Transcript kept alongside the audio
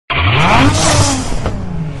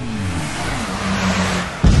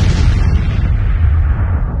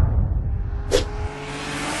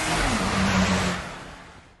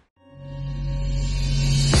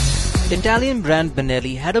Italian brand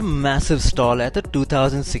Benelli had a massive stall at the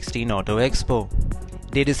 2016 Auto Expo.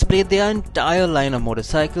 They displayed their entire line of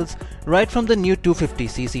motorcycles, right from the new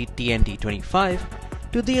 250cc TNT25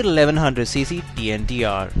 to the 1100cc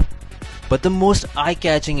TNT-R. But the most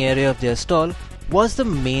eye-catching area of their stall was the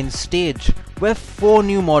main stage, where 4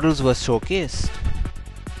 new models were showcased.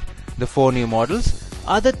 The 4 new models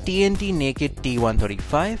are the TNT Naked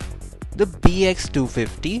T135, the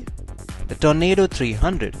BX250, the Tornado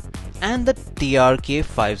 300 and the TRK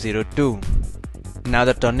 502. Now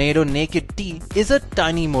the Tornado Naked T is a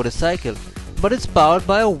tiny motorcycle, but it's powered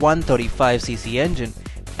by a 135cc engine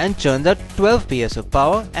and churns out 12 PS of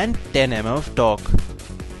power and 10 mm of torque.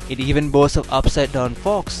 It even boasts of upside down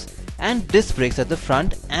forks and disc brakes at the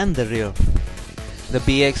front and the rear. The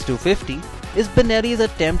BX250 is Benelli's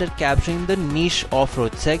attempt at capturing the niche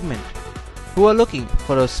off-road segment, who are looking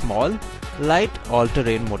for a small, light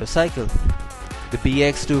all-terrain motorcycle. The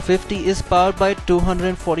BX250 is powered by a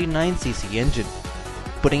 249cc engine,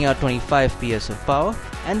 putting out 25 PS of power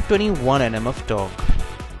and 21 Nm of torque.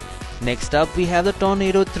 Next up we have the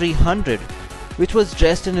Tornado 300, which was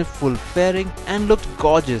dressed in a full fairing and looked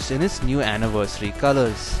gorgeous in its new anniversary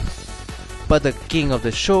colors. But the king of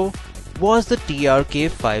the show was the TRK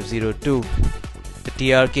 502. The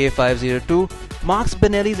TRK 502 marks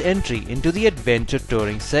Benelli's entry into the adventure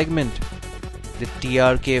touring segment. The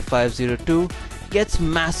TRK 502 gets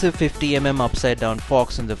massive 50mm upside down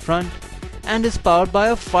forks in the front and is powered by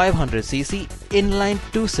a 500cc inline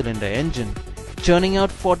 2-cylinder engine, churning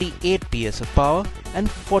out 48 PS of power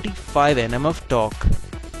and 45 Nm of torque.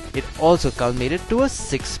 It also culminated to a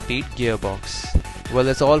 6-speed gearbox. Well,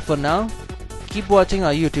 that's all for now. Keep watching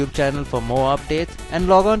our YouTube channel for more updates and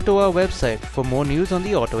log on to our website for more news on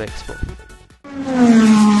the Auto Expo.